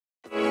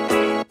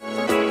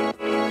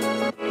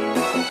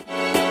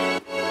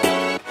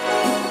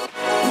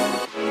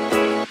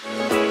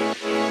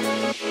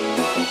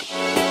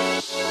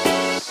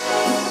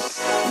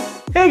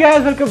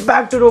guys, welcome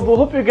back to Robo.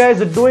 Hope you guys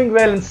are doing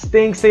well and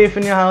staying safe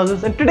in your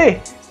houses. And today,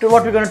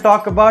 what we're going to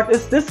talk about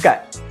is this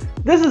guy.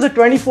 This is a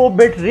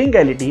 24-bit ring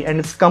LED and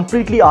it's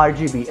completely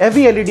RGB.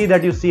 Every LED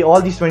that you see,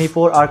 all these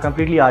 24 are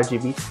completely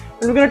RGB.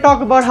 And we're going to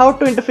talk about how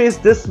to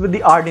interface this with the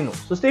Arduino.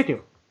 So stay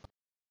tuned.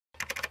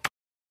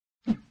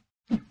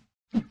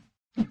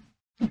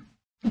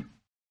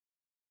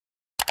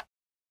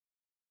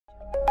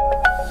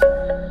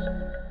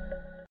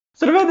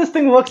 So the way this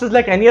thing works is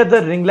like any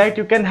other ring light.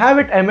 You can have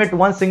it emit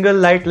one single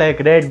light like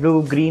red,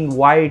 blue, green,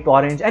 white,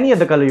 orange, any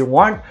other color you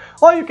want,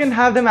 or you can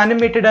have them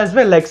animated as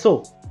well like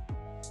so.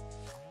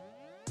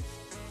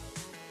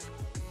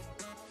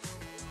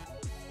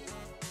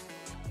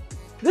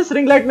 This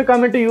ring light may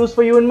come into use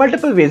for you in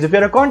multiple ways. If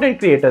you're a content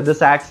creator,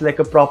 this acts like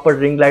a proper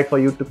ring light for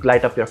you to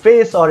light up your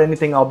face or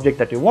anything object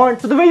that you want.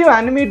 So the way you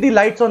animate the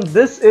lights on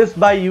this is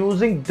by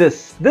using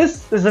this.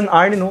 This is an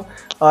Arduino.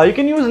 You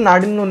can use an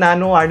Arduino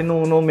Nano,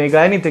 Arduino Uno,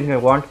 Mega, anything you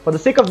want. For the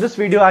sake of this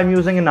video, I'm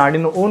using an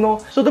Arduino Uno.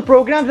 So the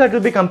programs that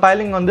will be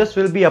compiling on this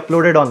will be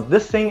uploaded on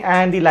this thing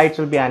and the lights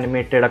will be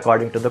animated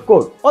according to the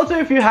code. Also,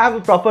 if you have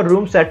a proper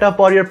room setup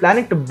or you're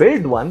planning to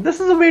build one,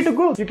 this is a way to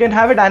go. You can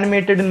have it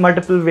animated in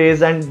multiple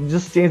ways and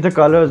just change the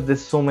colors.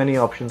 There's so many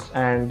options,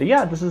 and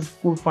yeah, this is a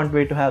cool fun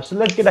way to have. So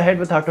let's get ahead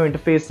with how to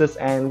interface this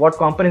and what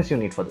components you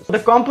need for this. So the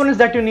components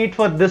that you need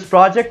for this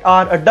project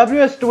are a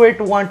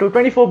WS2812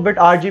 24-bit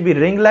RGB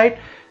ring light,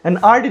 an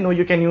Arduino.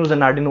 You can use an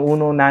Arduino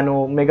Uno,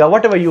 Nano, Mega,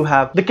 whatever you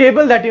have, the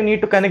cable that you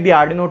need to connect the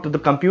Arduino to the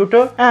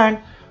computer, and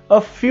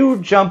a few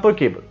jumper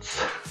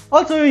cables.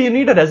 Also, you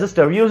need a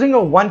resistor. We're using a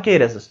 1K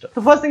resistor.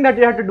 The first thing that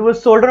you have to do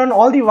is solder on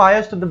all the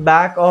wires to the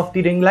back of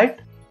the ring light.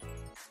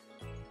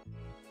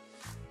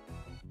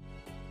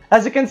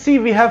 As you can see,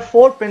 we have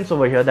 4 pins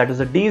over here. That is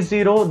the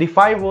D0, the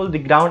 5 volt, the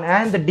ground,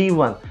 and the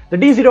D1. The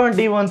D0 and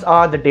D1s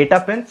are the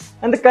data pins,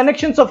 and the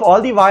connections of all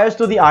the wires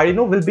to the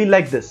Arduino will be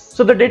like this.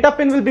 So the data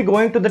pin will be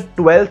going to the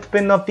 12th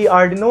pin of the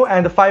Arduino,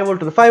 and the 5 volt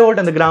to the 5 volt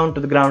and the ground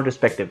to the ground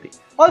respectively.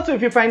 Also,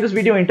 if you find this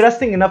video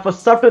interesting enough, a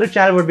sub to the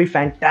channel would be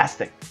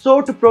fantastic.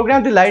 So to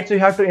program the lights, you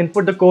have to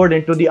input the code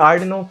into the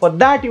Arduino. For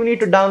that, you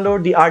need to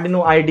download the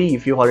Arduino IDE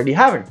if you already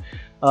haven't.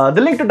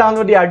 The link to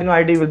download the Arduino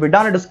IDE will be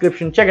down in the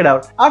description, check it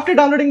out. After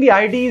downloading the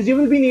IDEs, you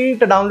will be needing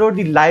to download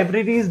the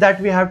libraries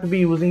that we have to be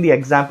using the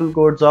example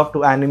codes of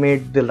to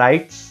animate the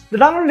lights. The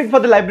download link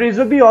for the libraries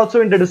will be also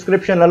in the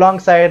description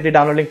alongside the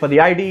download link for the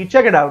IDE,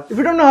 check it out. If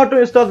you don't know how to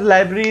install the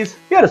libraries,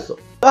 here is so.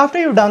 After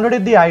you've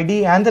downloaded the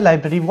IDE and the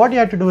library, what you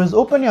have to do is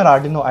open your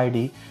Arduino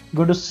IDE,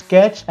 go to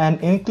Sketch and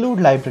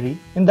Include Library.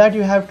 In that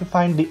you have to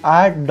find the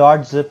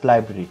add.zip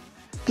library.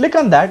 Click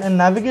on that and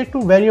navigate to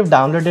where you've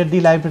downloaded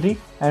the library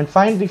and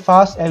find the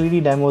Fast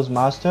LED Demos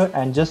Master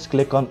and just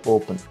click on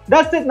Open.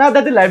 That's it. Now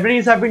that the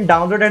libraries have been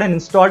downloaded and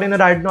installed in our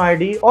Arduino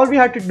IDE, all we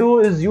have to do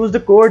is use the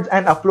codes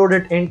and upload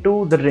it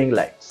into the ring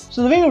lights.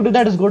 So the way you do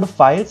that is go to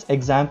Files,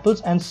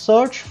 Examples, and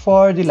search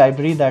for the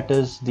library that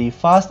is the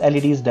Fast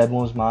LEDs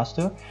Demos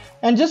Master,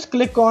 and just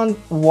click on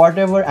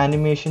whatever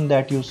animation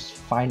that you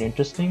find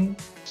interesting.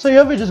 So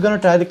here we're just going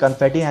to try the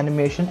confetti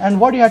animation,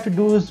 and what you have to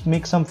do is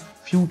make some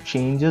few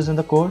changes in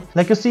the code.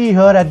 Like you see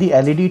here at the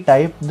LED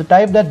type, the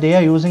type that they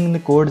are using in the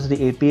code is the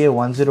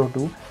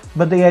APA102,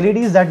 but the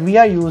LEDs that we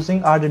are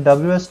using are the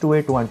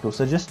WS2812,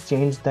 so just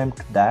change them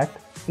to that.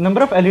 The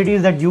number of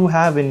LEDs that you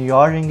have in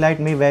your ring light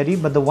may vary,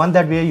 but the one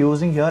that we are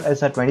using here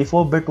is a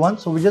 24-bit one,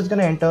 so we're just going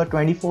to enter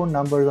 24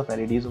 numbers of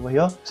LEDs over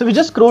here. So we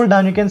just scroll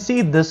down, you can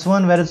see this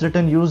one where it's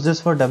written use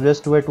this for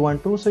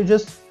WS2812, so you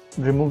just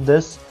remove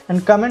this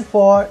and comment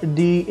for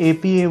the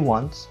APA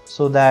ones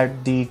so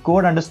that the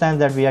code understands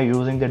that we are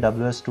using the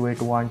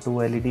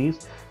WS2812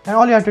 LEDs, and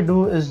all you have to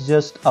do is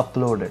just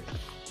upload it.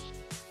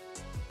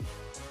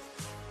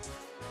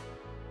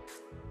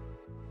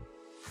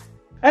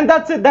 And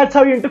that's it. That's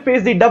how you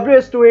interface the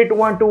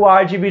WS2812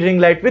 RGB ring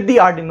light with the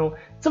Arduino.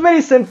 It's a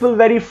very simple,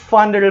 very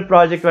fun little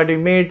project that we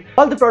made.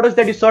 All the products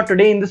that you saw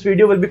today in this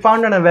video will be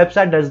found on our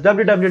website, that's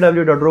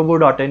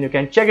www.robu.in. You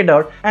can check it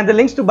out, and the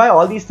links to buy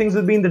all these things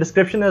will be in the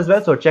description as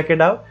well, so check it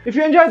out. If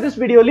you enjoyed this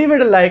video, leave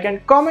it a like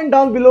and comment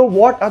down below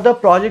what other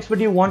projects would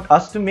you want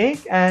us to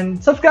make,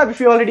 and subscribe if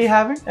you already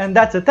haven't. And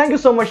that's it. Thank you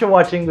so much for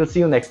watching. We'll see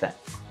you next time.